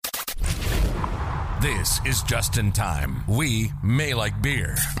This is Just in Time. We may like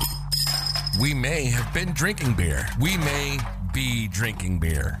beer. We may have been drinking beer. We may be drinking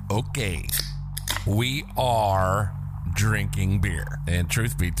beer. Okay. We are drinking beer. And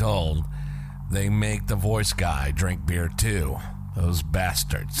truth be told, they make the voice guy drink beer too. Those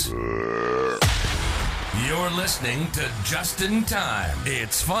bastards. You're listening to Just in Time.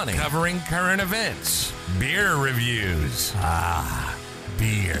 It's funny. Covering current events. Beer reviews.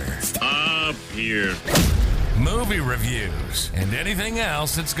 Beer. Beer. Movie reviews. And anything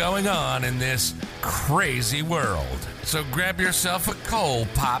else that's going on in this crazy world. So grab yourself a cold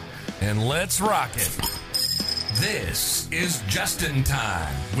pop and let's rock it. This is Just in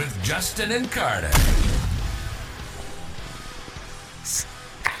Time with Justin and Carter.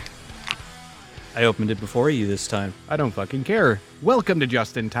 I opened it before you this time. I don't fucking care. Welcome to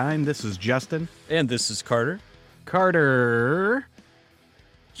Just in Time. This is Justin. And this is Carter. Carter.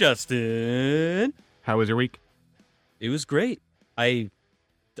 Justin. How was your week? It was great. I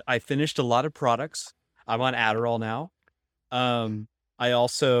finished a lot of products. I'm on Adderall now. I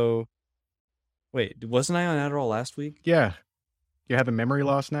also... Wait, wasn't I on Adderall last week? Yeah. You have a memory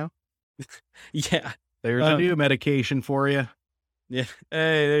loss now? Yeah. There's a new medication for you. Yeah.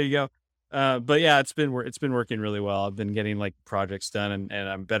 Hey, there you go. But yeah, it's been working really well. I've been getting like projects done and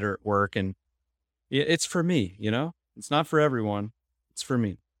I'm better at work, and it's for me, you know? It's not for everyone. It's for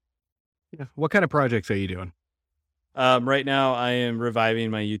me. Yeah. What kind of projects are you doing? Right now I am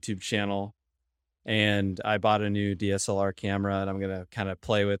reviving my YouTube channel, and I bought a new DSLR camera, and I'm going to kind of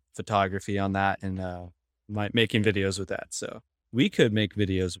play with photography on that and making videos with that. So we could make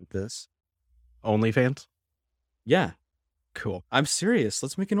videos with this. OnlyFans? Yeah. Cool. I'm serious.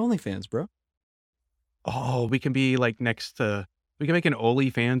 Let's make an OnlyFans, bro. Oh, we can be like we can make an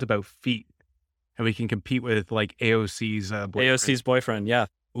OnlyFans about feet, and we can compete with like AOC's boyfriend. AOC's boyfriend. Yeah.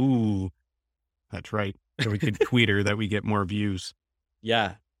 Ooh, that's right. So we could tweet her that we get more views.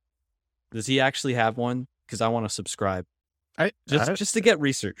 Yeah. Does he actually have one? Because I want to subscribe. Just to get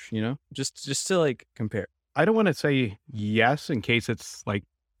research, you know, just to like compare. I don't want to say yes in case it's like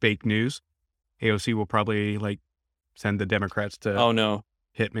fake news. AOC will probably like send the Democrats to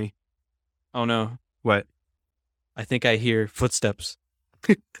hit me. Oh no. What? I think I hear footsteps.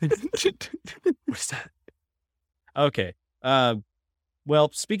 What's that? Okay.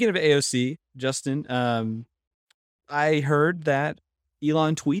 Well, speaking of AOC, Justin, I heard that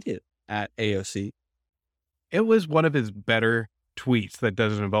Elon tweeted at AOC. It was one of his better tweets that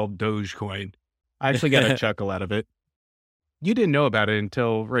doesn't involve Dogecoin. I actually got a chuckle out of it. You didn't know about it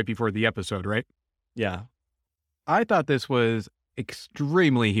until right before the episode, right? Yeah. I thought this was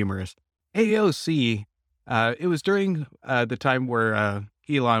extremely humorous. AOC, it was during the time where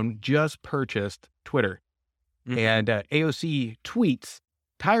Elon just purchased Twitter. Mm-hmm. And AOC tweets,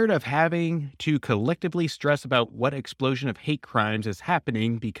 tired of having to collectively stress about what explosion of hate crimes is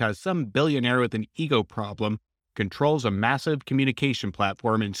happening because some billionaire with an ego problem controls a massive communication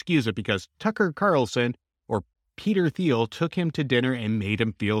platform and skews it because Tucker Carlson or Peter Thiel took him to dinner and made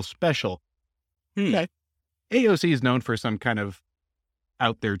him feel special. Okay. AOC is known for some kind of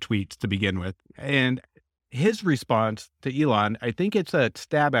out there tweets to begin with. And his response to Elon, I think it's a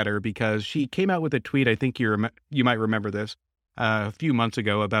stab at her because she came out with a tweet. I think you might remember this a few months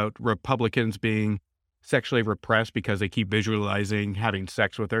ago about Republicans being sexually repressed because they keep visualizing having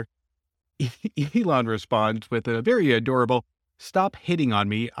sex with her. Elon responds with a very adorable, "Stop hitting on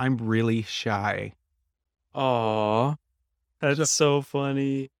me. I'm really shy." Aw, that's so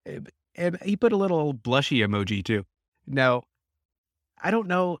funny. And he put a little blushy emoji too. Now, I don't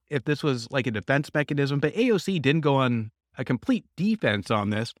know if this was like a defense mechanism, but AOC didn't go on a complete defense on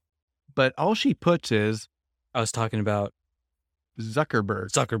this. But all she puts is, I was talking about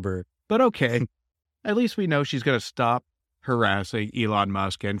Zuckerberg. But okay, at least we know she's going to stop harassing Elon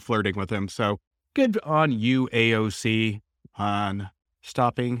Musk and flirting with him. So good on you, AOC, on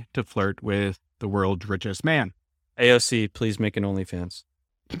stopping to flirt with the world's richest man. AOC, please make an OnlyFans.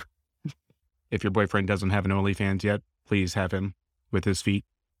 If your boyfriend doesn't have an OnlyFans yet, please have him with his feet.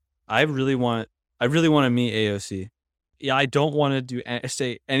 I really want to meet AOC. Yeah, I don't want to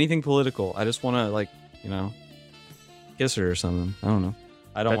say anything political. I just want to, like, you know, kiss her or something. I don't know.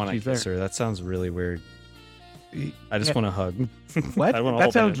 I don't want to kiss her. That sounds really weird. I just want to hug. What?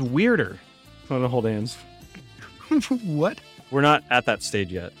 That sounds hands. Weirder. I want to hold hands. What? We're not at that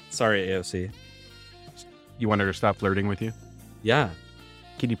stage yet. Sorry, AOC. You want her to stop flirting with you? Yeah.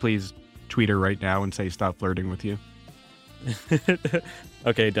 Can you please tweet her right now and say stop flirting with you?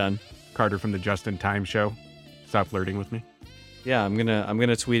 Okay, done. Carter from the Just in Time show. Stop flirting with me. Yeah, I'm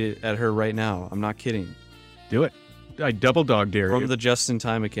gonna tweet it at her right now. I'm not kidding. Do it. I double dog dare you. From the Just in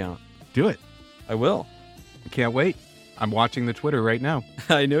Time account. Do it. I will. I can't wait. I'm watching the Twitter right now.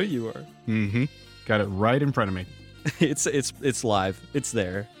 I know you are. Mm-hmm. Got it right in front of me. It's live. It's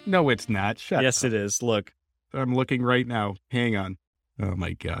there. No, it's not. Shut Yes, up. it is. Look. I'm looking right now. Hang on. Oh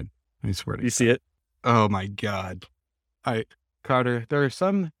my God. I swear to You God. see it? Oh my God. Carter, there are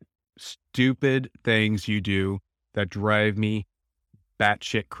some stupid things you do that drive me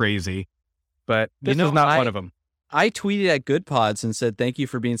batshit crazy, but this is not one of them. I tweeted at Good Pods and said, thank you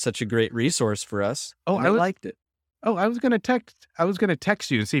for being such a great resource for us. Oh, I liked it. Oh, I was going to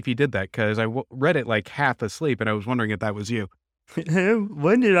text you and see if you did that because I read it like half asleep and I was wondering if that was you.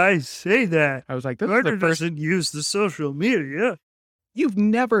 When did I say that? I was like, this is the first. Doesn't use the social media. You've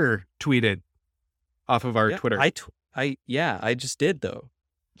never tweeted off of our Twitter. I just did though.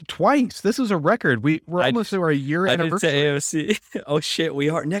 Twice. This is a record. We're almost to our year anniversary. I did say AOC. Oh shit, we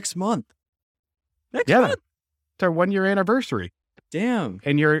are next month. Next month. It's our 1 year anniversary. Damn.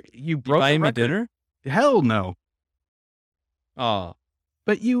 And you broke buying a record. me dinner? Hell no. Oh.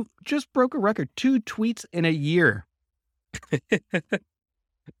 But you just broke a record. 2 tweets in a year.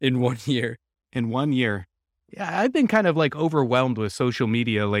 In 1 year. In 1 year. Yeah, I've been kind of like overwhelmed with social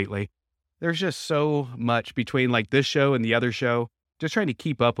media lately. There's just so much between like this show and the other show. Just trying to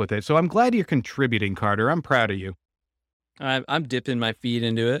keep up with it. So I'm glad you're contributing, Carter. I'm proud of you. I'm dipping my feet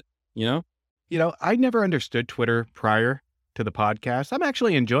into it, you know? You know, I never understood Twitter prior to the podcast. I'm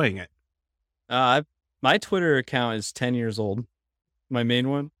actually enjoying it. My Twitter account is 10 years old. My main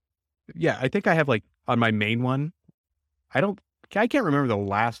one. Yeah, I think I have like on my main one. I can't remember the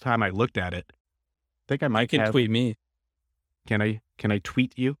last time I looked at it. I think I might tweet me. Can I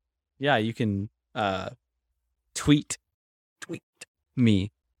tweet you? Yeah, you can tweet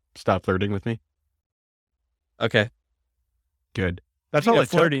me. Stop flirting with me. Okay. Good. That's Speaking all of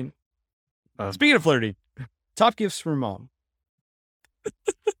flirting. Speaking of flirting, top gifts for mom.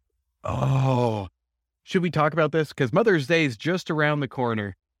 Oh, should we talk about this? Because Mother's Day is just around the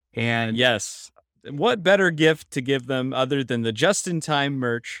corner. And yes, what better gift to give them other than the just-in-time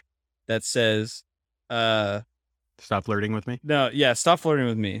merch that says, stop flirting with me? No, yeah, stop flirting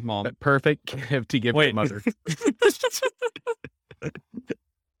with me, Mom. That perfect gift to give to Mother.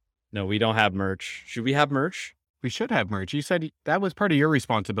 No, we don't have merch. Should we have merch? We should have merch. You said that was part of your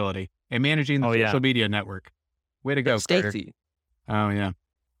responsibility in managing the social media network. Way to go, Stacy. Oh, yeah.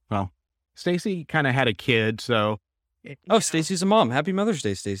 Well, Stacy kind of had a kid, so. Stacy's a mom. Happy Mother's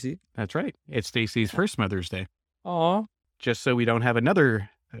Day, Stacy. That's right. It's Stacy's first Mother's Day. Aw. Just so we don't have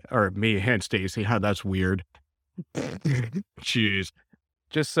another, or me and Stacy. How that's weird. Jeez.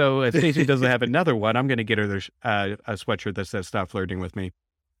 Just so Stacy doesn't have another one, I'm going to get her a sweatshirt that says "Stop flirting with me,"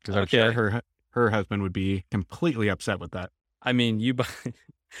 because I'm sure her husband would be completely upset with that. I mean, you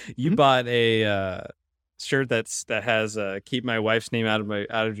bought a shirt that has "Keep my wife's name out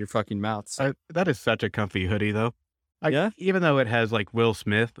of your fucking mouth." So. That is such a comfy hoodie, though. Yeah. Even though it has like Will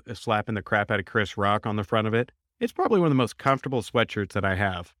Smith slapping the crap out of Chris Rock on the front of it, it's probably one of the most comfortable sweatshirts that I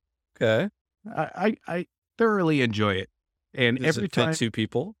have. Okay. I thoroughly enjoy it. And Does every it time fit 2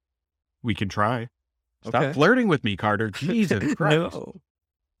 people, we can try. Stop flirting with me, Carter. Jesus Christ. No.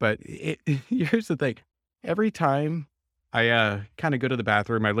 But here's the thing. Every time I kind of go to the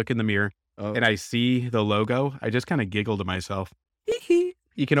bathroom, I look in the mirror and I see the logo, I just kind of giggle to myself.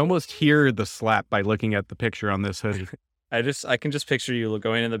 You can almost hear the slap by looking at the picture on this hoodie. I can just picture you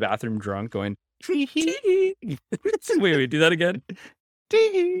going in the bathroom drunk going, wait, do that again.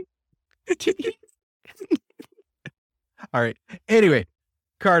 All right. Anyway,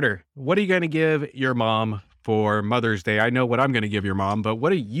 Carter, what are you going to give your mom for Mother's Day? I know what I'm going to give your mom, but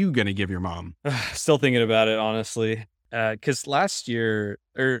what are you going to give your mom? Still thinking about it, honestly. Because last year,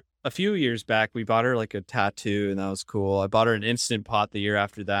 or a few years back, we bought her like a tattoo, and that was cool. I bought her an Instant Pot the year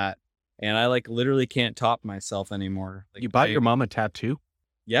after that, and I like literally can't top myself anymore. Like, you bought your mom a tattoo?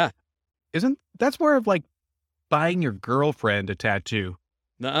 Yeah. That's more of like buying your girlfriend a tattoo?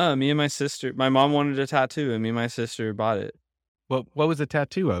 Nuh-uh, me and my sister. My mom wanted a tattoo, and me and my sister bought it. What was the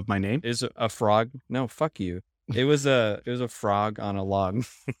tattoo of? My name? Is a frog? No, fuck you. It was a frog on a log.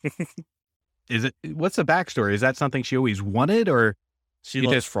 What's the backstory? Is that something she always wanted, or she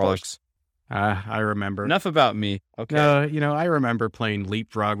loves frogs? I remember. Enough about me. Okay. No, I remember playing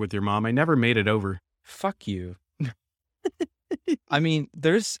leapfrog with your mom. I never made it over. Fuck you. I mean,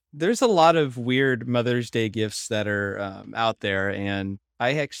 there's a lot of weird Mother's Day gifts that are out there, and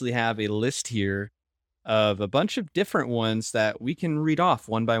I actually have a list here of a bunch of different ones that we can read off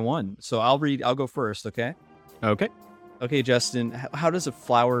one by one. So I'll go first, okay? Okay. Okay, Justin, how does a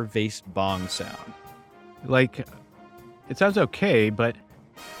flower vase bong sound? Like, it sounds okay, but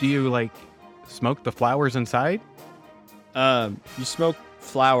do you like smoke the flowers inside? You smoke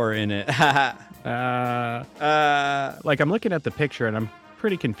flour in it. Like I'm looking at the picture and I'm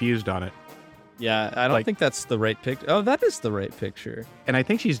pretty confused on it. Yeah, I don't think that's the right picture. Oh, that is the right picture. And I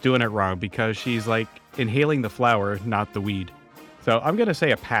think she's doing it wrong because she's like inhaling the flower, not the weed. So I'm going to say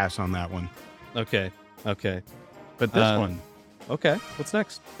a pass on that one. Okay. But this one. Okay. What's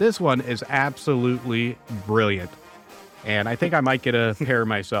next? This one is absolutely brilliant. And I think I might get a pair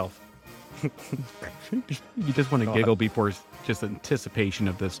myself. You just want to giggle before just anticipation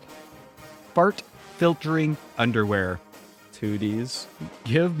of this. Fart filtering underwear. Tooties.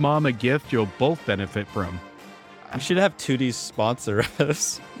 Give mom a gift you'll both benefit from. I should have Tooties sponsor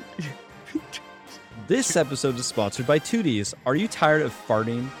us. This episode is sponsored by Tooties. Are you tired of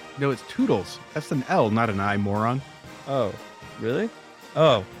farting? No, it's Toodles. That's an L, not an I, moron. Oh, really?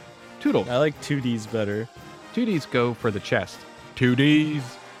 Oh, Toodles. I like Tooties better. Tooties go for the chest. Tooties.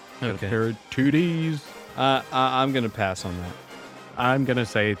 Okay. Tooties. I'm going to pass on that. I'm going to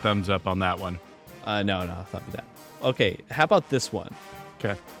say thumbs up on that one. No, thumb that. Okay, how about this one?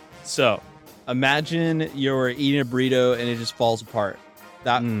 Okay. So, imagine you're eating a burrito and it just falls apart.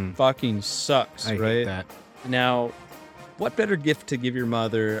 That fucking sucks, I right? hate that. Now, what better gift to give your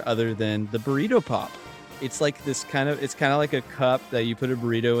mother other than the burrito pop? It's like it's kind of like a cup that you put a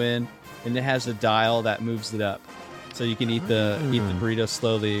burrito in, and it has a dial that moves it up. So you can eat the burrito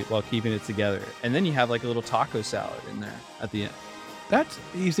slowly while keeping it together. And then you have like a little taco salad in there at the end.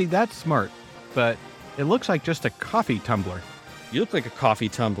 That's smart, but it looks like just a coffee tumbler. You look like a coffee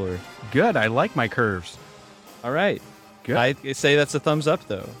tumbler. Good. I like my curves. All right. Good. I say that's a thumbs up,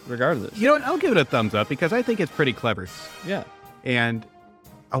 though, regardless. You know what? I'll give it a thumbs up because I think it's pretty clever. Yeah. And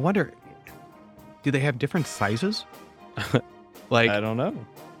I wonder, do they have different sizes? Like, I don't know.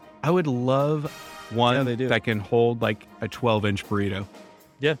 I would love one they do. that can hold like a 12-inch burrito.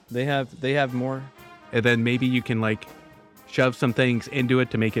 Yeah, they have more. And then maybe you can like shove some things into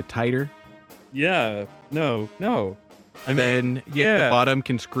it to make it tighter. Yeah. No. And then the bottom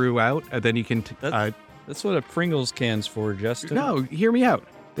can screw out, and then you can. That's what a Pringles can's for, Justin. No, hear me out.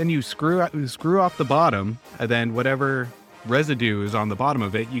 Then you screw off the bottom, and then whatever residue is on the bottom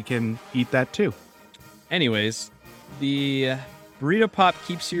of it, you can eat that too. Anyways, the burrito pop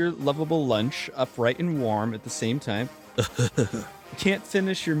keeps your lovable lunch upright and warm at the same time. Can't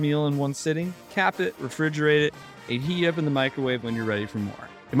finish your meal in one sitting? Cap it, refrigerate it, and heat up in the microwave when you're ready for more.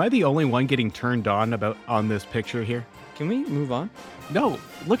 Am I the only one getting turned on on this picture here? Can we move on? No,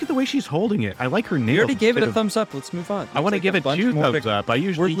 look at the way she's holding it. I like her nails. We already gave it a thumbs up. Let's move on. I want to give it 2 thumbs up.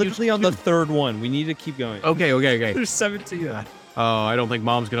 We're literally on the third one. We need to keep going. Okay. There's 17. Oh, I don't think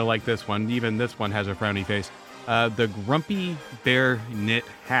Mom's going to like this one. Even this one has a frowny face. The Grumpy Bear Knit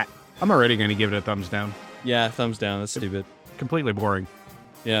Hat. I'm already going to give it a thumbs down. Yeah, thumbs down. That's stupid. Completely boring.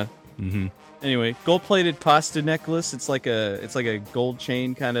 Yeah. Mm-hmm. Anyway, gold-plated pasta necklace. It's like a gold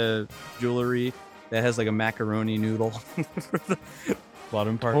chain kind of jewelry that has like a macaroni noodle for the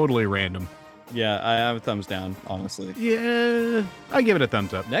bottom part. Totally random. Yeah, I have a thumbs down, honestly. Yeah, I give it a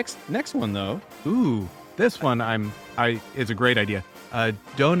thumbs up. Next one though. Ooh, this one it's a great idea. A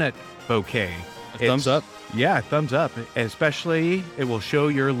donut bouquet. Thumbs up. Yeah, thumbs up. Especially, it will show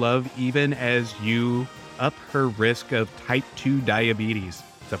your love even as you up her risk of type 2 diabetes.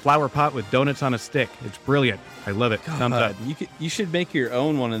 It's a flower pot with donuts on a stick. It's brilliant. I love it. Thumbs up. You should make your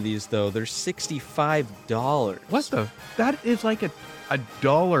own one of these though. They're $65. What the? That is like a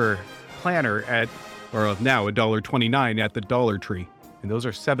 $1 planner now $1.29 at the Dollar Tree. And those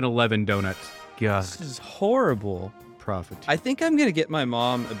are 7-Eleven donuts. God. This is horrible. Profit. I think I'm going to get my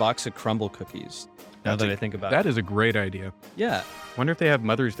mom a box of crumble cookies. Now that I think about it. That is a great idea. Yeah. Wonder if they have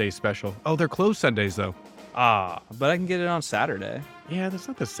Mother's Day special. Oh, they're closed Sundays though. But I can get it on Saturday. Yeah, that's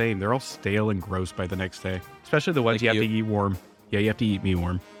not the same. They're all stale and gross by the next day. Especially the ones you have to eat warm. Yeah, you have to eat me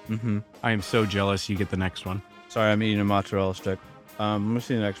warm. Mm-hmm. I am so jealous you get the next one. Sorry, I'm eating a mozzarella stick. Let me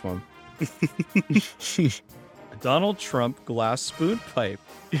see the next one. Donald Trump glass spoon pipe.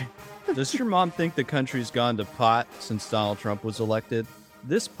 Does your mom think the country's gone to pot since Donald Trump was elected?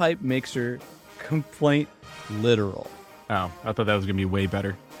 This pipe makes her complaint literal. Oh, I thought that was going to be way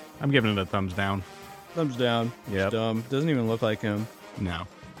better. I'm giving it a thumbs down. Thumbs down. Yeah. Dumb. Doesn't even look like him. No.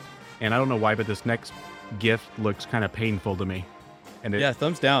 And I don't know why, but this next gift looks kind of painful to me. And yeah,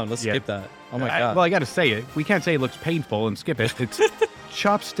 thumbs down. Let's skip that. Oh my God. Well, I got to say it. We can't say it looks painful and skip it. It's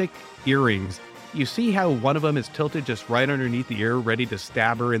chopstick earrings. You see how one of them is tilted just right underneath the ear, ready to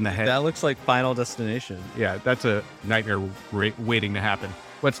stab her in the head? That looks like Final Destination. Yeah, that's a nightmare waiting to happen.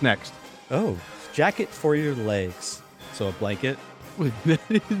 What's next? Oh, jacket for your legs. So a blanket?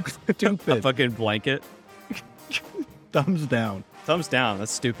 Stupid. A fucking blanket? Thumbs down. Thumbs down.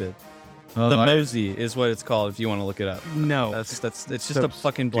 That's stupid. The mosey is what it's called if you want to look it up. No. It's just a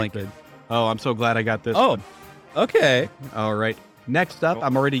fucking blanket. Oh, I'm so glad I got this. Oh, okay. All right. Next up,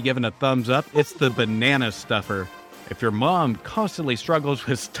 I'm already giving a thumbs up. It's the banana stuffer. If your mom constantly struggles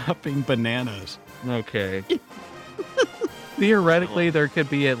with stuffing bananas. Okay. Theoretically, there could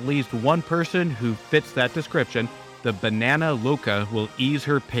be at least one person who fits that description. The banana loca will ease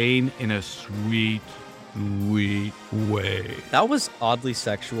her pain in a sweet way. That was oddly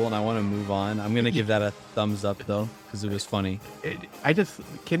sexual, and I want to move on. I'm going to give that a thumbs up, though, because it was funny.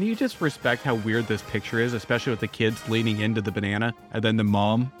 Can you just respect how weird this picture is, especially with the kids leaning into the banana and then the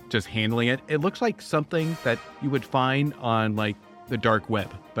mom just handling it? It looks like something that you would find on, like, the dark web.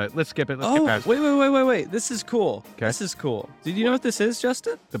 But let's skip it. Let's get past it. Wait. This is cool. Okay. This is cool. Did you know what this is,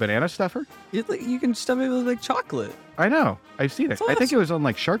 Justin? The banana stuffer? You can stuff it with, like, chocolate. I know. I've seen it. That's awesome. I think it was on,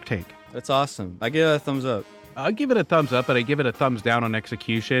 like, Shark Tank. That's awesome. I give it a thumbs up. I'll give it a thumbs up, but I give it a thumbs down on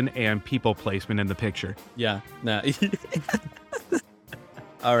execution and people placement in the picture. Yeah. Nah.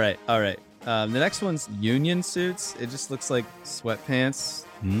 All right. The next one's union suits. It just looks like sweatpants,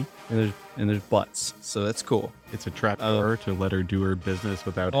 and there's butts. So that's cool. It's a trap door to let her do her business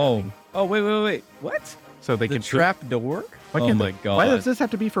without. Oh, wait. What? So they The can trap door? Oh my god. Why does this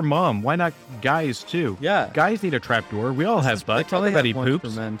have to be for mom? Why not guys too? Yeah. Guys need a trap door. We all have butts. They probably Everybody have one poops.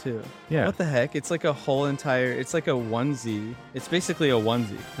 for men too. Yeah. What the heck? It's like a whole entire. It's like a onesie. It's basically a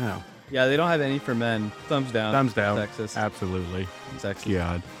onesie. Oh. Yeah, they don't have any for men. Thumbs down. Thumbs down. Sexist. Absolutely. Sexist.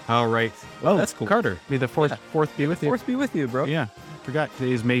 God. All right. Well, That's cool. Carter, may the fourth be with you. Fourth be with you, bro. Yeah. Forgot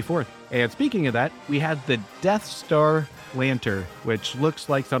today is May 4th. And speaking of that, we had the Death Star lantern, which looks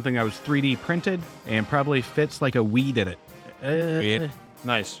like something that was 3D printed and probably fits like a weed in it.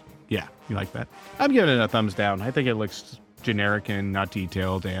 Nice. Yeah, you like that? I'm giving it a thumbs down. I think it looks generic and not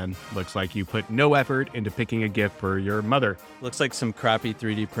detailed and looks like you put no effort into picking a gift for your mother. Looks like some crappy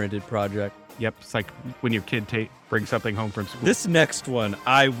 3D printed project. Yep, it's like when your kid brings something home from school. This next one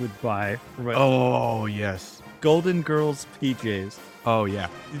I would buy. Oh, yes. Golden Girls PJs. Oh, yeah.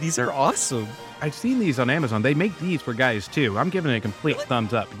 These are awesome. I've seen these on Amazon. They make these for guys, too. I'm giving it a complete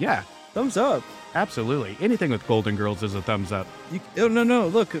thumbs up. Yeah, Thumbs up. absolutely. Anything with Golden Girls is a thumbs up. No.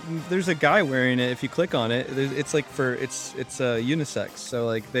 Look, there's a guy wearing it. If you click on it, it's like it's unisex. So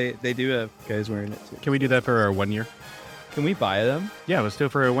like they do have guys wearing it too. Can we do that for our 1 year? Can we buy them? Yeah, let's do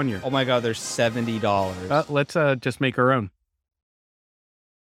it for our 1 year. Oh my god, they're $70. Let's just make our own.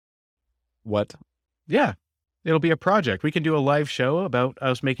 What? Yeah, it'll be a project. We can do a live show about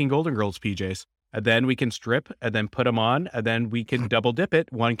us making Golden Girls PJs. And then we can strip and then put them on and then we can double dip it.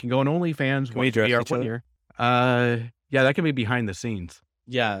 One can go on OnlyFans. Can we dress our each 1 year. Yeah, that can be behind the scenes.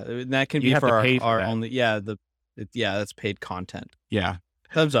 Yeah, that can You be have for to our, pay for our that. only. Yeah, that's paid content. Yeah.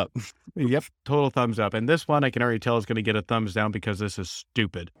 Thumbs up. Yep. Total thumbs up. And this one I can already tell is going to get a thumbs down because this is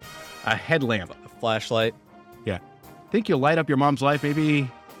stupid. A headlamp. A flashlight. Yeah. Think you'll light up your mom's life?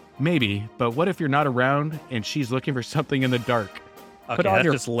 Maybe. But what if you're not around and she's looking for something in the dark? Okay, that's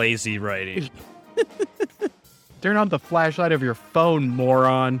just lazy writing. Turn on the flashlight of your phone,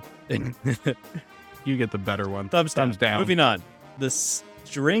 moron. You get the better one. Thumbs down. Moving on. The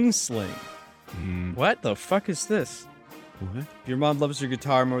string sling. What the fuck is this? What? If your mom loves your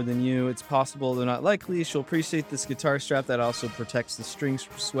guitar more than you, it's possible, though not likely, she'll appreciate this guitar strap that also protects the strings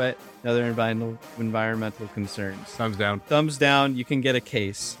from sweat and other environmental concerns. Thumbs down. Thumbs down. You can get a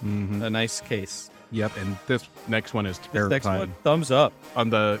case. Mm-hmm. A nice case. Yep. And this next one is This terrifying. next one, thumbs up.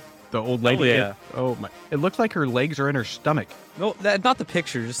 On the old lady. Oh, yeah. Oh my! It looks like her legs are in her stomach. No, not the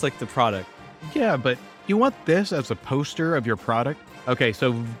picture, just like the product. Yeah, but you want this as a poster of your product? Okay,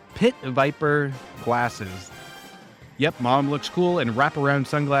 so Pit Viper glasses. Yep, mom looks cool and wraparound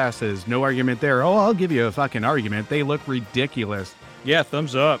sunglasses. No argument there. Oh, I'll give you a fucking argument. They look ridiculous. Yeah,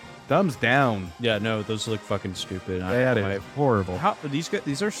 thumbs up. Thumbs down. Yeah, no, those look fucking stupid. That is horrible. How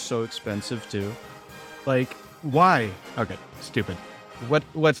these are so expensive too. Like, why? Okay, stupid.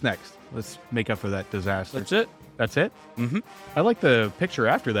 What's next? Let's make up for that disaster. That's it. That's it? Mm-hmm. I like the picture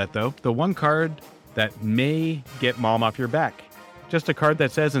after that, though. The one card that may get mom off your back. Just a card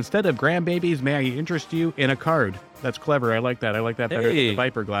that says, instead of grandbabies, may I interest you in a card. That's clever. I like that. I like that better than the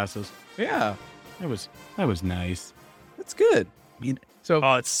Viper glasses. Yeah, That was nice. that's good. So,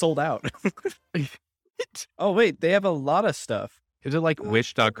 Oh, it's sold out. Oh wait, they have a lot of stuff. is it like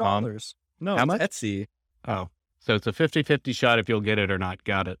Wish.com? $4. No, How it's much? Etsy. Oh, so it's a 50-50 shot if you'll get it or not.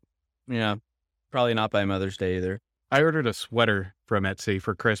 Got it. Yeah, probably not by Mother's Day either. I ordered a sweater from Etsy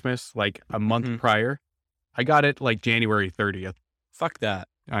for Christmas like a month Mhm. prior. I got it like January 30th. Fuck that.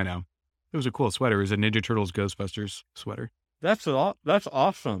 I know. It was a cool sweater. It was a Ninja Turtles Ghostbusters sweater. That's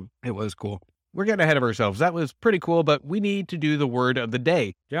awesome. It was cool. We're getting ahead of ourselves. That was pretty cool, but we need to do the word of the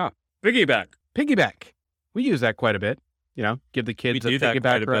day. Yeah. Piggyback. Piggyback. We use that quite a bit. Give the kids a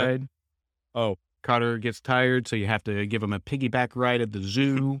piggyback ride. Oh. Carter gets tired, so you have to give him a piggyback ride at the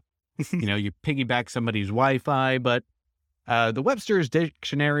zoo. You piggyback somebody's Wi-Fi, but the Webster's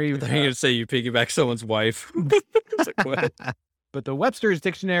Dictionary... I thought you were going to say you piggyback someone's wife. But the Webster's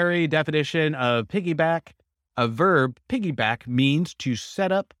Dictionary definition of piggyback, a verb, piggyback, means to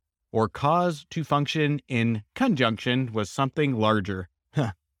set up or cause to function in conjunction with something larger.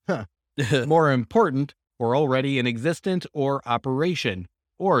 More important, or already in existence or operation,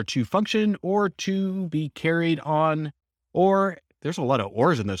 or to function or to be carried on, or there's a lot of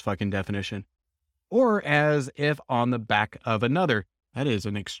ors in this fucking definition, or as if on the back of another. That is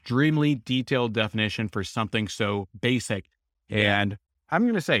an extremely detailed definition for something so basic. And I'm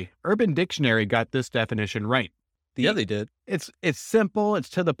going to say Urban Dictionary got this definition right. Yeah, they did. It's simple. It's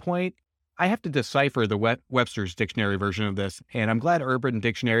to the point. I have to decipher the Webster's Dictionary version of this, and I'm glad Urban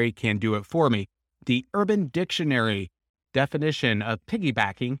Dictionary can do it for me. The Urban Dictionary definition of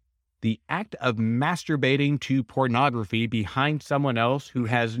piggybacking: the act of masturbating to pornography behind someone else who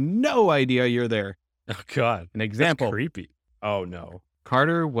has no idea you're there. Oh, God. An example. That's creepy. Oh, no.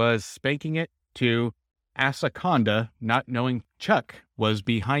 Carter was spanking it to Asaconda, not knowing Chuck was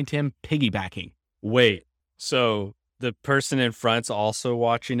behind him piggybacking. Wait, so the person in front's also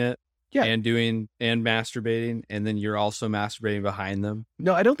watching it? Yeah. And masturbating, and then you're also masturbating behind them?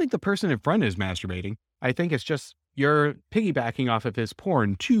 No, I don't think the person in front is masturbating. I think it's just you're piggybacking off of his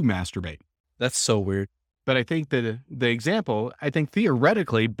porn to masturbate. That's so weird. But I think that the example, I think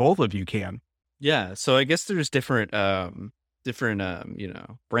theoretically both of you can. Yeah, so I guess there's different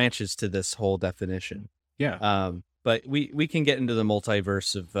branches to this whole definition. Yeah. But we can get into the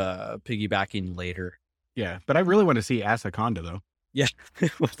multiverse of piggybacking later. Yeah, but I really want to see Asaconda, though. Yeah.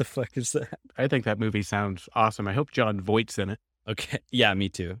 What the fuck is that? I think that movie sounds awesome. I hope John Voight's in it. Okay. Yeah, me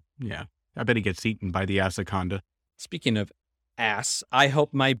too. Yeah. I bet he gets eaten by the Asaconda. Speaking of ass, I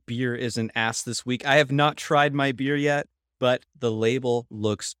hope my beer is an ass this week. I have not tried my beer yet, but the label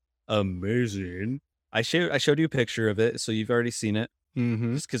looks amazing. I showed you a picture of it, so you've already seen it.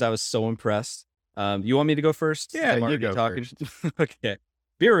 Mm-hmm. Just because I was so impressed. You want me to go first? Yeah, you go first. Okay.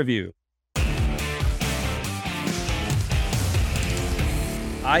 Beer review.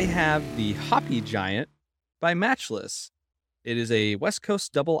 I have the Hoppy Giant by Matchless. It is a West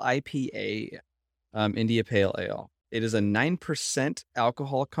Coast double IPA, India Pale Ale. It is a 9%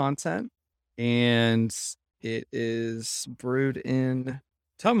 alcohol content, and it is brewed in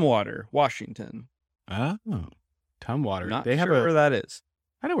Tumwater, Washington. Oh, Tumwater. Not sure where that is.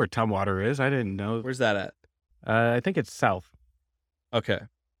 I know where Tumwater is. I didn't know. Where's that at? I think it's south. Okay.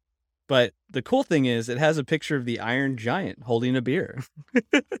 But the cool thing is it has a picture of the Iron Giant holding a beer.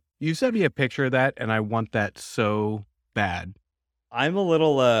 You sent me a picture of that, and I want that so bad. I'm a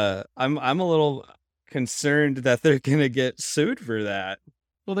little I'm a little concerned that they're gonna get sued for that.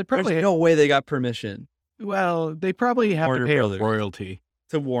 Well, they probably There's no way they got permission. Well, they probably have Warner to pay Brothers. a royalty.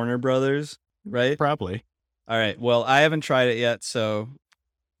 To Warner Brothers, right? Probably. All right. Well, I haven't tried it yet, so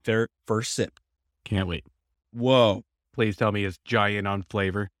first sip. Can't wait. Whoa. Please tell me it's giant on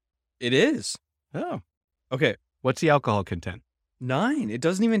flavor. It is. Oh. Okay. What's the alcohol content? 9. It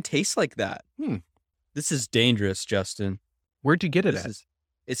doesn't even taste like that. This is dangerous, Justin. Where'd you get it at?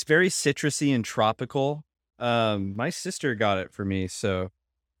 It's very citrusy and tropical. My sister got it for me, so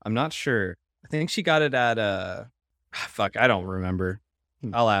I'm not sure. I think she got it at I don't remember.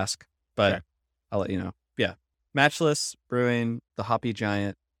 I'll ask, but okay. I'll let you know. Yeah. Matchless Brewing, the Hoppy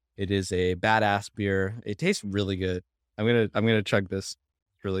Giant. It is a badass beer. It tastes really good. I'm gonna chug this.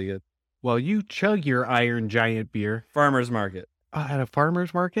 It's really good. Well, you chug your Iron Giant beer. Farmer's Market. At a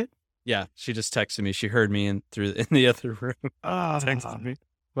farmer's market? Yeah, she just texted me. She heard me in the other room. Texted me.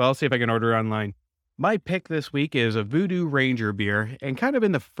 Well, I'll see if I can order online. My pick this week is a Voodoo Ranger beer. And kind of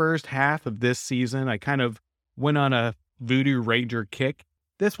in the first half of this season, I kind of went on a Voodoo Ranger kick.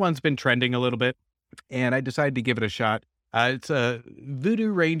 This one's been trending a little bit, and I decided to give it a shot. It's a Voodoo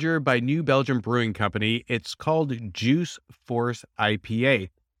Ranger by New Belgium Brewing Company. It's called Juice Force IPA.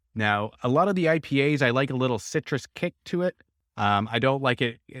 Now, a lot of the IPAs, I like a little citrus kick to it. I don't like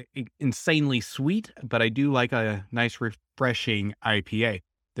it insanely sweet, but I do like a nice, refreshing IPA.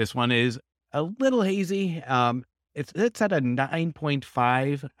 This one is a little hazy. It's at a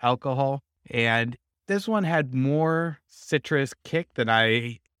 9.5 alcohol, and this one had more citrus kick than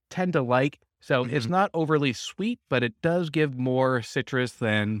I tend to like. So it's not overly sweet, but it does give more citrus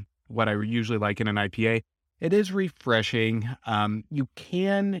than what I usually like in an IPA. It is refreshing. You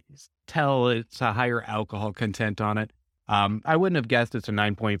can tell it's a higher alcohol content on it. I wouldn't have guessed it's a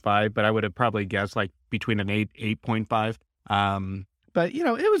 9.5, but I would have probably guessed like between an 8, 8.5. But,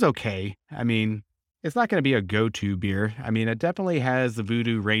 it was okay. I mean, it's not going to be a go-to beer. I mean, it definitely has the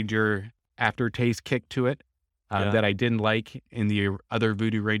Voodoo Ranger aftertaste kick to it that I didn't like in the other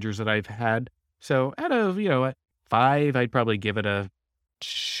Voodoo Rangers that I've had. So out of, 5, I'd probably give it a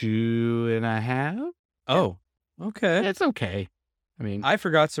 2.5. Oh, okay. It's okay. I mean, I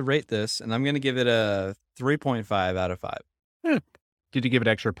forgot to rate this, and I'm going to give it a 3.5 out of 5. Did you give it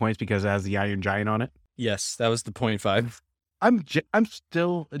extra points because it has the Iron Giant on it? Yes, that was the 0.5. I'm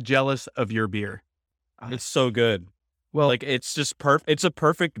still jealous of your beer. It's so good. Well, like it's just it's a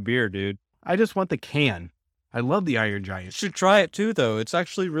perfect beer, dude. I just want the can. I love the Iron Giant. You should try it too, though. It's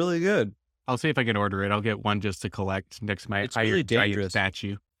actually really good. I'll see if I can order it. I'll get one just to collect next to my Iron Giant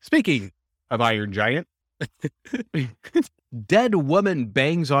statue. Speaking of Iron Giant, dead woman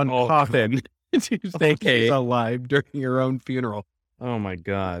bangs on coffin to say she's alive during her own funeral. Oh my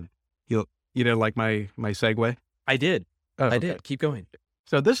God. You didn't like my segue? I did. Oh, I did. Keep going.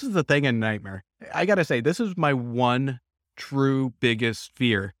 So this is the thing in Nightmare. I got to say, this is my one true biggest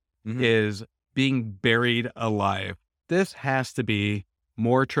fear is being buried alive. This has to be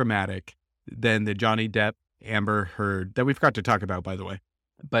more traumatic than the Johnny Depp Amber Heard that we forgot to talk about, by the way.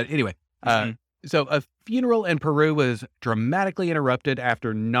 But anyway, so a funeral in Peru was dramatically interrupted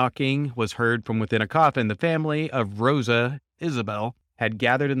after knocking was heard from within a coffin. The family of Rosa Isabel had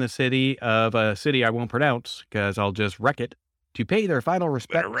gathered in the city of a city I won't pronounce because I'll just wreck it to pay their final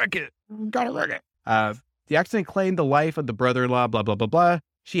respect. Gotta wreck it. The accident claimed the life of the brother-in-law, blah, blah, blah, blah.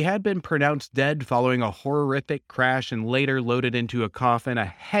 She had been pronounced dead following a horrific crash and later loaded into a coffin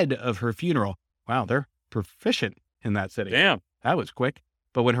ahead of her funeral. Wow, they're proficient in that city. Damn. That was quick.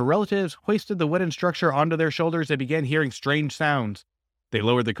 But when her relatives hoisted the wooden structure onto their shoulders, they began hearing strange sounds. They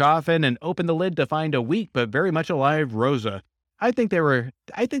lowered the coffin and opened the lid to find a weak but very much alive Rosa. I think they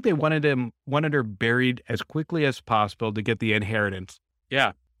wanted her buried as quickly as possible to get the inheritance.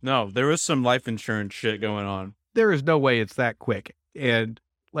 Yeah. No, there was some life insurance shit going on. There is no way it's that quick. And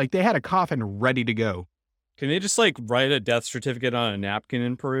they had a coffin ready to go. Can they just write a death certificate on a napkin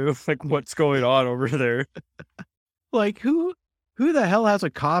in Peru? What's going on over there? Who the hell has a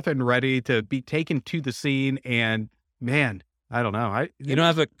coffin ready to be taken to the scene? And man, I don't know. You don't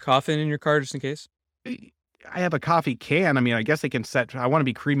have a coffin in your car just in case? I have a coffee can. I mean, I guess they can I want to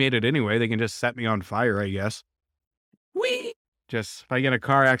be cremated anyway. They can just set me on fire, I guess. Just if I get in a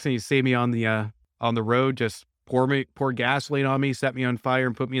car accident, you see me on the road, just pour gasoline on me, set me on fire,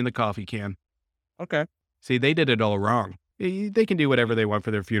 and put me in the coffee can. Okay. See, they did it all wrong. They can do whatever they want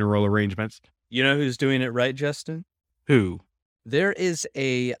for their funeral arrangements. You know who's doing it right, Justin? Who? There is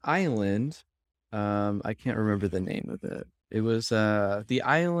a island. I can't remember the name of it. It was the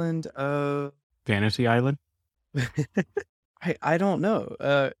island of Fantasy Island. I don't know.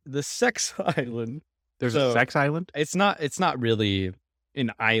 The Sex Island. There's a sex island? It's not really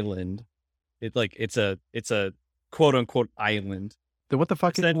an island. It's a quote unquote island. Then what the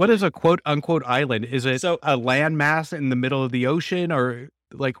fuck what is a quote unquote island? Is it a landmass in the middle of the ocean or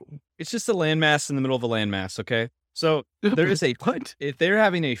it's just a landmass in the middle of a landmass, okay? So there is what? If they're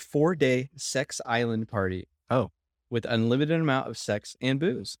having a 4-day sex island party. Oh. With unlimited amount of sex and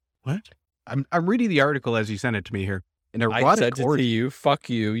booze. What? I'm reading the article as you sent it to me here. An erotic I sent it to you. Fuck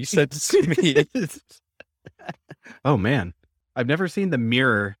you. You sent it to me. Oh man. I've never seen the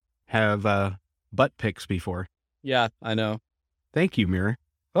Mirror have butt pics before. Yeah, I know. Thank you, Mirror.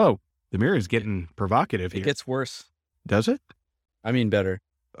 Oh, the Mirror is getting provocative here. It gets worse. Does it? I mean better.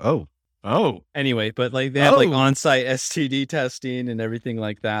 Oh. Anyway, but they have on-site STD testing and everything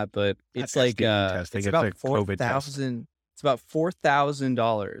like that, but it's it's about $4,000. It's about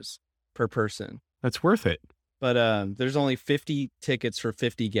 $4,000 per person. That's worth it. But there's only 50 tickets for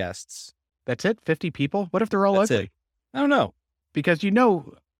 50 guests. That's it? 50 people? What if they're all ugly? It. I don't know. Because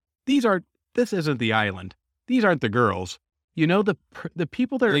this isn't the island. These aren't the girls. The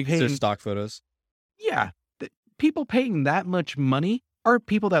people that are paying... They're stock photos. Yeah. The people paying that much money are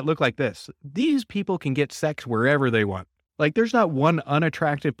people that look like this. These people can get sex wherever they want. There's not one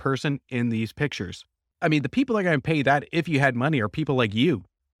unattractive person in these pictures. I mean, the people that are going to pay that if you had money are people like you.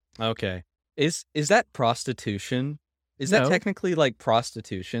 Okay. Is that prostitution? Is that technically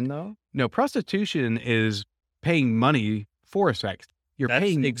prostitution though? No, prostitution is paying money for sex. That's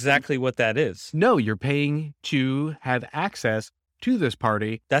paying exactly what that is. No, you're paying to have access to this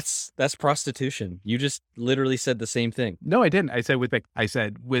party. That's prostitution. You just literally said the same thing. No, I didn't. I said with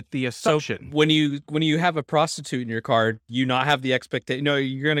the assumption. So when you have a prostitute in your car, you not have the expectation. No,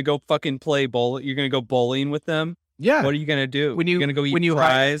 you're gonna go fucking play bowl. You're gonna go bowling with them. Yeah. What are you gonna do? You're gonna go eat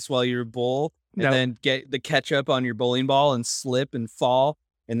fries while you're bowl, and then get the ketchup on your bowling ball and slip and fall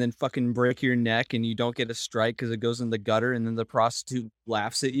and then fucking break your neck and you don't get a strike because it goes in the gutter and then the prostitute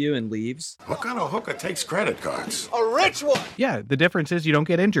laughs at you and leaves? What kind of hooker takes credit cards? A rich one! Yeah, the difference is you don't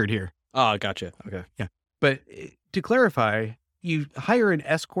get injured here. Oh, gotcha. Okay. Yeah. But to clarify, you hire an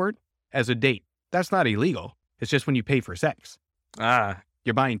escort as a date. That's not illegal. It's just when you pay for sex.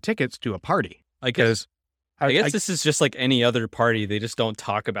 You're buying tickets to a party. I guess this is just like any other party. They just don't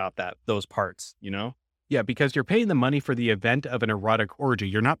talk about those parts, you know? Yeah, because you're paying the money for the event of an erotic orgy.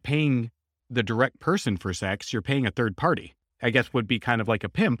 You're not paying the direct person for sex. You're paying a third party. I guess would be kind of like a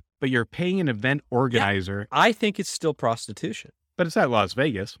pimp, but you're paying an event organizer. Yeah, I think it's still prostitution. But it's at Las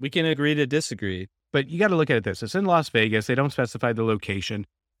Vegas. We can agree to disagree. But you got to look at it this. It's in Las Vegas. They don't specify the location,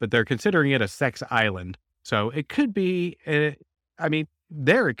 but they're considering it a sex island. So it could be,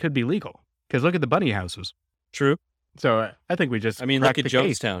 there it could be legal. Because look at the bunny houses. True. So I think we just look at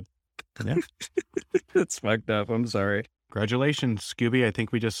Jonestown. Yeah. That's fucked up. I'm sorry. Congratulations, Scooby. I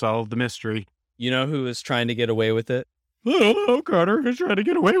think we just solved the mystery. You know who was trying to get away with it? I don't know, Carter. Who's trying to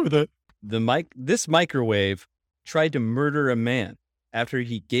get away with it? This microwave tried to murder a man after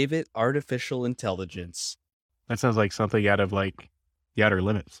he gave it artificial intelligence. That sounds like something out of like The Outer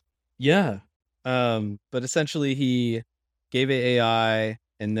Limits. Yeah. But essentially he gave it AI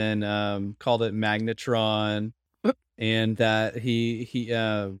and then called it Magnetron, and that he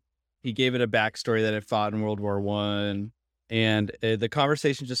gave it a backstory that it fought in World War I. And the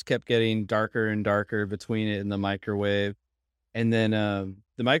conversation just kept getting darker and darker between it and the microwave. And then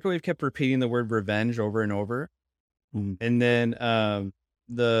the microwave kept repeating the word revenge over and over. And then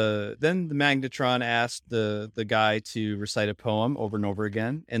the Magnetron asked the guy to recite a poem over and over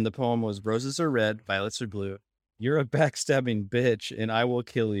again. And the poem was, "Roses are red, violets are blue. You're a backstabbing bitch, and I will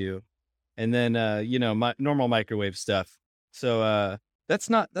kill you." And then normal microwave stuff. So that's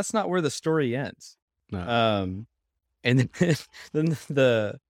not where the story ends. No. And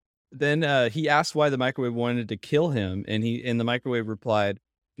then he asked why the microwave wanted to kill him, and the microwave replied,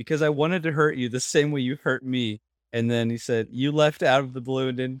 "Because I wanted to hurt you the same way you hurt me." And then he said, "You left out of the blue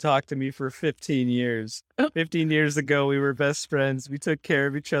and didn't talk to me for 15 years. 15 years ago, we were best friends. We took care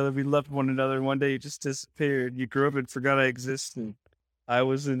of each other. We loved one another. And one day you just disappeared. You grew up and forgot I existed. I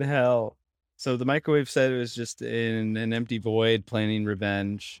was in hell." So the microwave said it was just in an empty void planning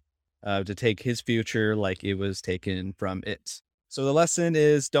revenge to take his future like it was taken from it. So the lesson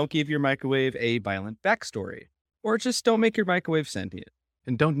is, don't give your microwave a violent backstory, or just don't make your microwave sentient.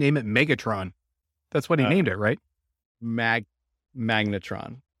 And don't name it Megatron. That's what he named it, right?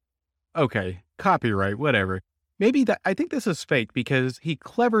 Magnetron. Okay, copyright, whatever. I think this is fake because he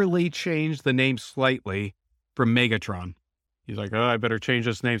cleverly changed the name slightly from Megatron. He's like, "Oh, I better change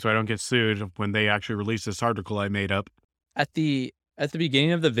this name so I don't get sued when they actually release this article I made up." At the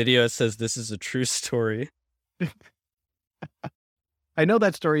beginning of the video, it says this is a true story. I know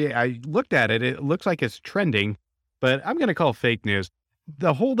that story. I looked at it. It looks like it's trending, but I'm going to call fake news.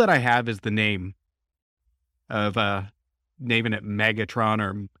 The hole that I have is the name of naming it Megatron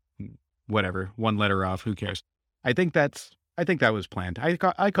or whatever, one letter off. Who cares? I think that was planned. I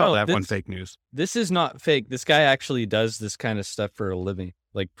call that one fake news. This is not fake. This guy actually does this kind of stuff for a living,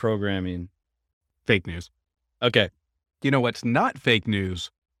 like programming. Fake news. Okay. You know what's not fake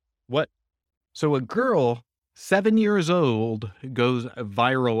news? What? So a girl 7 years old goes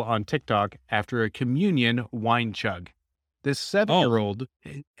viral on TikTok after a communion wine chug. This 7-year-old,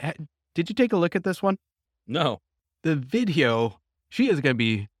 did you take a look at this one? No. The video, she is going to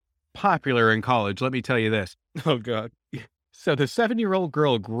be popular in college, let me tell you this. Oh, God. So the 7-year-old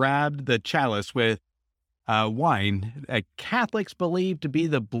girl grabbed the chalice with wine that Catholics believe to be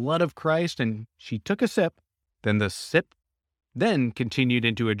the blood of Christ, and she took a sip. Then the sip then continued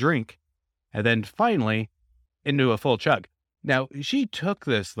into a drink, and then finally into a full chug. Now, she took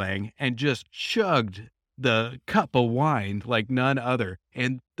this thing and just chugged the cup of wine like none other.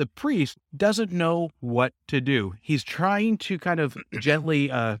 And the priest doesn't know what to do. He's trying to kind of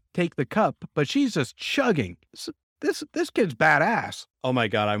gently take the cup, but she's just chugging. This kid's badass. Oh my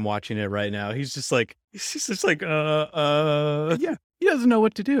God, I'm watching it right now. He's just like, Yeah, he doesn't know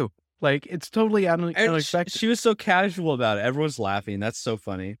what to do. Like, it's totally unexpected. She was so casual about it. Everyone's laughing. That's so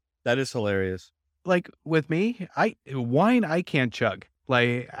funny. That is hilarious. Like, with me, wine I can't chug.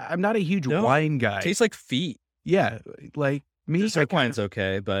 Like, I'm not a huge wine guy. It tastes like feet. Yeah, like me. Dessert wine's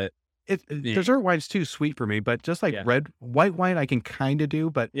okay, but dessert wine's too sweet for me. But just like white wine, I can kind of do.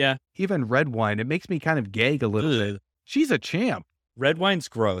 But even red wine, it makes me kind of gag a little bit. She's a champ. Red wine's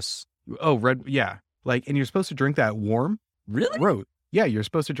gross. Oh, yeah. Like, and you're supposed to drink that warm. Really? Gross. Yeah, you're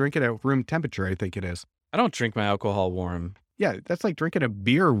supposed to drink it at room temperature, I think it is. I don't drink my alcohol warm. Yeah, that's like drinking a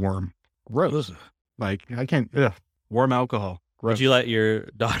beer warm. Gross. Like, I can't, warm alcohol. Would you let your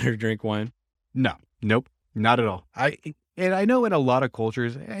daughter drink wine? No, nope, not at all. I know in a lot of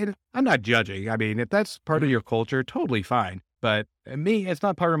cultures, and I'm not judging. I mean, if that's part of your culture, totally fine. But me, it's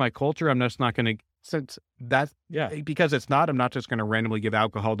not part of my culture. I'm just not going to, because it's not, I'm not just going to randomly give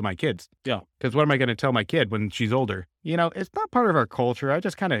alcohol to my kids. Yeah. Because what am I going to tell my kid when she's older? It's not part of our culture. I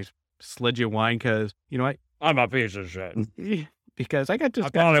just kind of slid you wine because, what? I'm a piece of shit. Because I got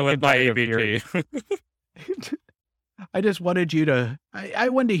it with my EBT. I just wanted you to, I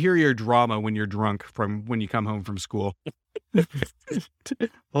wanted to hear your drama when you're drunk from when you come home from school. Let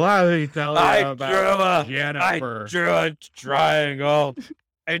me tell you about Jennifer. I drew a triangle,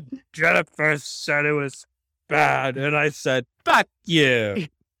 and Jennifer said it was bad, and I said, fuck you.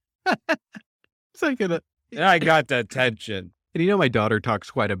 And I got the attention. And my daughter talks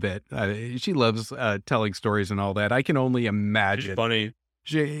quite a bit. She loves telling stories and all that. I can only imagine.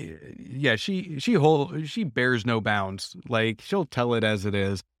 She's funny. She bears no bounds. Like, she'll tell it as it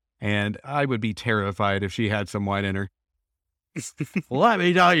is. And I would be terrified if she had some wine in her. Let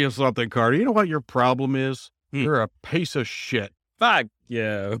me tell you something, Carter. You know what your problem is? You're a piece of shit. Fuck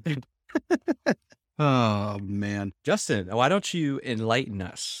you. Oh, man. Justin, why don't you enlighten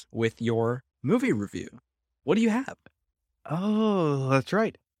us with your movie review? What do you have? Oh, that's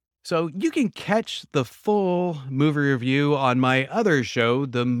right. So you can catch the full movie review on my other show,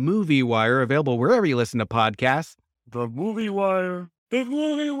 The Movie Wire, available wherever you listen to podcasts. The Movie Wire. The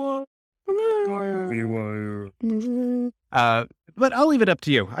Movie Wire. The Movie Wire. But I'll leave it up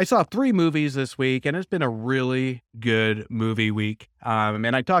to you. I saw 3 movies this week, and it's been a really good movie week.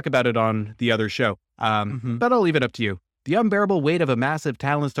 And I talk about it on the other show. But I'll leave it up to you. The Unbearable Weight of a Massive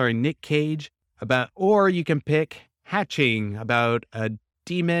Talent starring Nick Cage, or you can pick Hatching, about a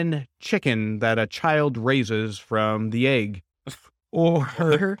demon chicken that a child raises from the egg.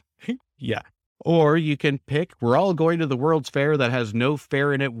 Or you can pick We're All Going to the World's Fair, that has no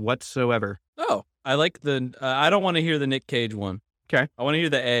fair in it whatsoever. Oh, I like I don't want to hear the Nick Cage one. Okay. I want to hear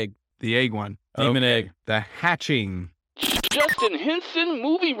the egg. The egg one. Demon egg. The Hatching. Justin Henson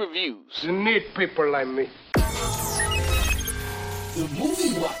Movie Reviews. You need people like me. The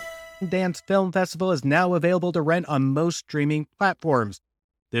Movie Wire. Dance Film Festival is now available to rent on most streaming platforms.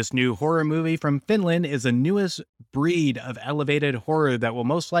 This new horror movie from Finland is the newest breed of elevated horror that will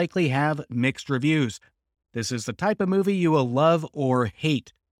most likely have mixed reviews. This is the type of movie you will love or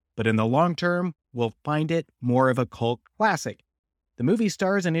hate, but in the long term, will find it more of a cult classic. The movie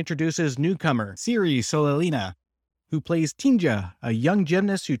stars and introduces newcomer Siri Solalina, who plays Tinja, a young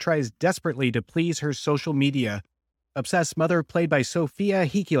gymnast who tries desperately to please her social media obsessed mother played by Sofia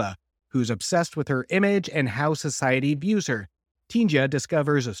Hikila, who's obsessed with her image and how society views her. Tinja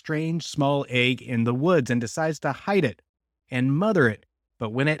discovers a strange small egg in the woods and decides to hide it and mother it.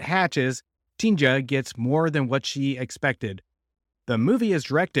 But when it hatches, Tinja gets more than what she expected. The movie is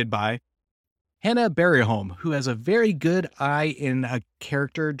directed by Hannah Berryholm, who has a very good eye in a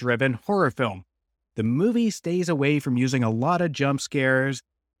character-driven horror film. The movie stays away from using a lot of jump scares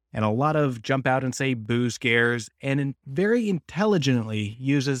and a lot of jump out and say boo scares, and very intelligently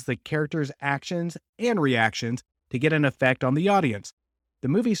uses the characters' actions and reactions to get an effect on the audience. The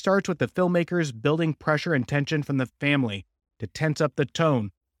movie starts with the filmmakers building pressure and tension from the family to tense up the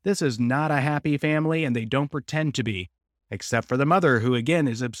tone. This is not a happy family, and they don't pretend to be, except for the mother, who again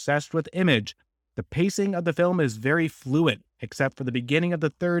is obsessed with image. The pacing of the film is very fluid, except for the beginning of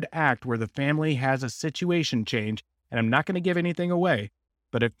the third act where the family has a situation change, and I'm not going to give anything away,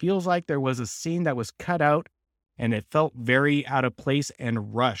 but it feels like there was a scene that was cut out, and it felt very out of place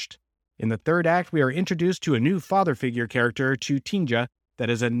and rushed. In the third act, we are introduced to a new father figure character to Tinja that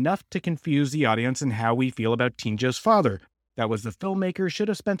is enough to confuse the audience in how we feel about Tinja's father. That was the filmmaker should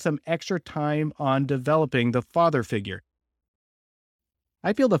have spent some extra time on developing the father figure.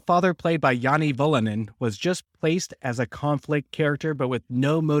 I feel the father played by Jani Volanen was just placed as a conflict character, but with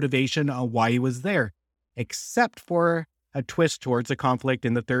no motivation on why he was there, except for a twist towards the conflict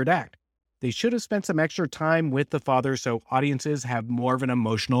in the third act. They should have spent some extra time with the father so audiences have more of an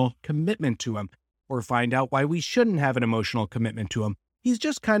emotional commitment to him, or find out why we shouldn't have an emotional commitment to him. He's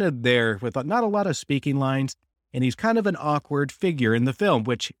just kind of there with not a lot of speaking lines, and he's kind of an awkward figure in the film,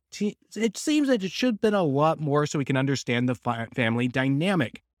 which it seems that it should have been a lot more so we can understand the family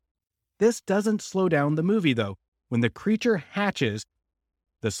dynamic. This doesn't slow down the movie, though. When the creature hatches,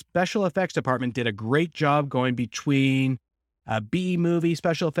 the special effects department did a great job going between B-movie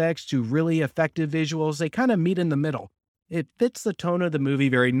special effects to really effective visuals. They kind of meet in the middle. It fits the tone of the movie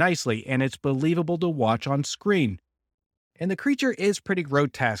very nicely, and it's believable to watch on screen. And the creature is pretty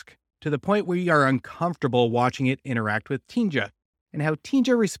grotesque, to the point where you are uncomfortable watching it interact with Tinja, and how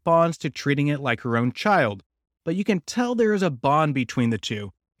Tinja responds to treating it like her own child. but you can tell there is a bond between the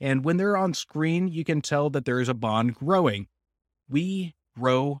two. And when they're on screen, you can tell that there is a bond growing. We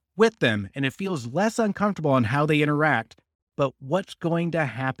grow with them, and it feels less uncomfortable on how they interact. But what's going to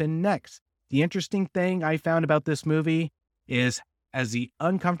happen next? The interesting thing I found about this movie is as the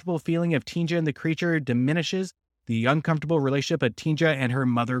uncomfortable feeling of Tinja and the creature diminishes, the uncomfortable relationship of Tinja and her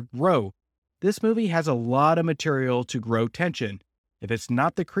mother grow. This movie has a lot of material to grow tension. If it's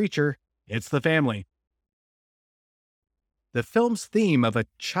not the creature, it's the family. The film's theme of a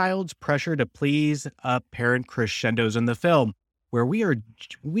child's pressure to please a parent crescendos in the film, where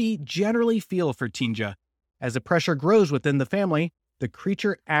we generally feel for Tinja. As the pressure grows within the family, the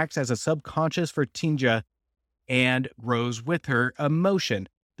creature acts as a subconscious for Tinja and grows with her emotion.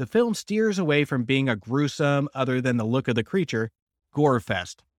 The film steers away from being a gruesome, other than the look of the creature, gore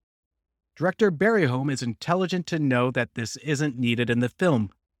fest. Director Berryholm is intelligent to know that this isn't needed in the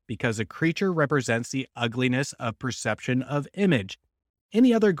film, because the creature represents the ugliness of perception of image.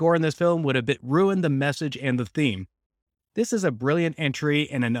 Any other gore in this film would have ruined the message and the theme. This is a brilliant entry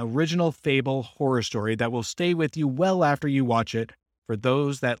in an original fable horror story that will stay with you well after you watch it for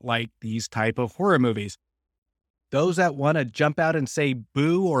those that like these type of horror movies. Those that want to jump out and say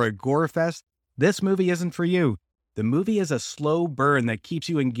boo or a gore fest, this movie isn't for you. The movie is a slow burn that keeps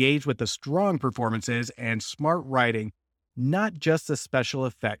you engaged with the strong performances and smart writing, not just the special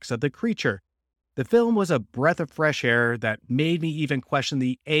effects of the creature. The film was a breath of fresh air that made me even question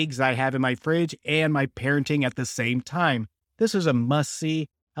the eggs I have in my fridge and my parenting at the same time. This is a must-see.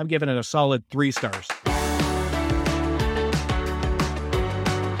 I'm giving it a solid 3 stars.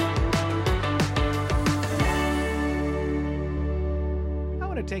 I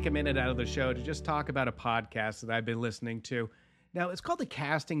want to take a minute out of the show to just talk about a podcast that I've been listening to. Now, it's called The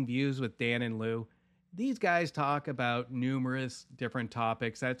Casting Views with Dan and Lou. These guys talk about numerous different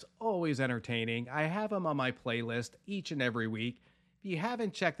topics. That's always entertaining. I have them on my playlist each and every week. If you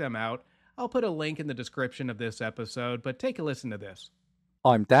haven't checked them out, I'll put a link in the description of this episode, but take a listen to this.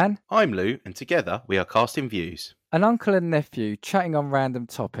 I'm Dan. I'm Lou, and together we are Casting Views. An uncle and nephew chatting on random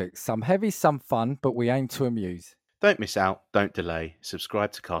topics, some heavy, some fun, but we aim to amuse. Don't miss out, don't delay.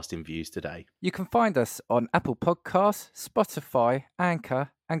 Subscribe to Casting Views today. You can find us on Apple Podcasts, Spotify,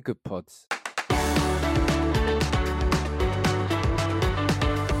 Anchor, and Good Pods.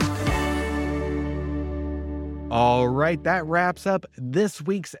 All right, that wraps up this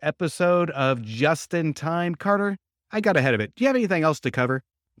week's episode of Just in Time. Carter, I got ahead of it. Do you have anything else to cover?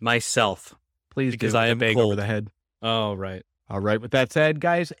 Myself. Please, because do. I am bang cold. over the head. Oh, right. All right. With that said,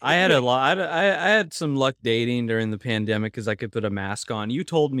 guys, I had a lot. I had some luck dating during the pandemic because I could put a mask on. You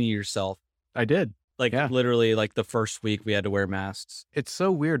told me yourself. I did. Literally, like the first week we had to wear masks. It's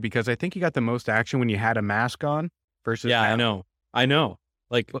so weird because I think you got the most action when you had a mask on versus. Yeah, I know.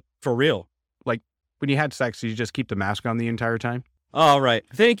 Like, for real. Like when you had sex, you just keep the mask on the entire time. All right.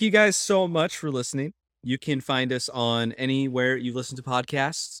 Thank you guys so much for listening. You can find us on anywhere you listen to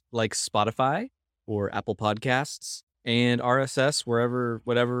podcasts, like Spotify or Apple Podcasts, and RSS,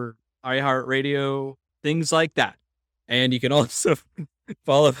 whatever, iHeartRadio, things like that. And you can also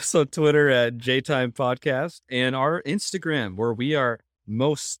follow us on Twitter at JTime Podcast and our Instagram, where we are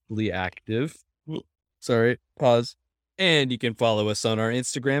mostly active. Sorry, pause. And you can follow us on our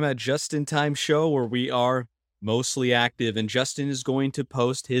Instagram at Just in Time Show, where we are mostly active. And Justin is going to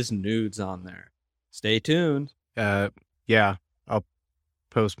post his nudes on there. Stay tuned. Yeah, I'll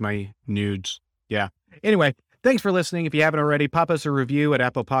post my nudes. Yeah. Anyway, thanks for listening. If you haven't already, pop us a review at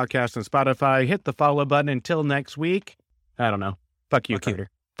Apple Podcasts and Spotify. Hit the follow button. Until next week, I don't know. Fuck you,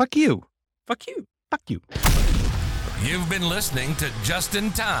 Carter. Fuck you. Fuck you. Fuck you. You've been listening to Just in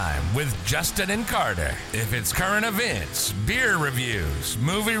Time with Justin and Carter. If it's current events, beer reviews,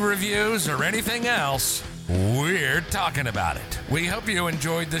 movie reviews, or anything else, we're talking about it. We hope you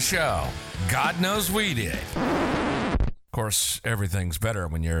enjoyed the show. God knows we did. Of course, everything's better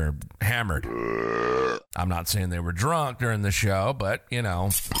when you're hammered. I'm not saying they were drunk during the show, but,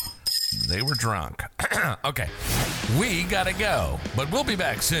 they were drunk. Okay, we gotta go, but we'll be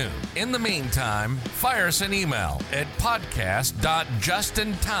back soon. In the meantime, fire us an email at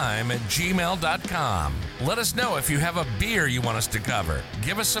podcast.justintime@gmail.com. Let us know if you have a beer you want us to cover.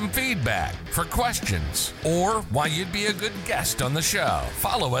 Give us some feedback for questions or why you'd be a good guest on the show.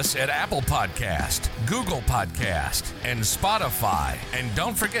 Follow us at Apple Podcast, Google Podcast, and Spotify. And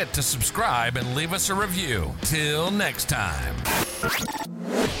don't forget to subscribe and leave us a review. Till next time.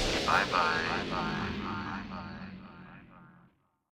 Bye-bye.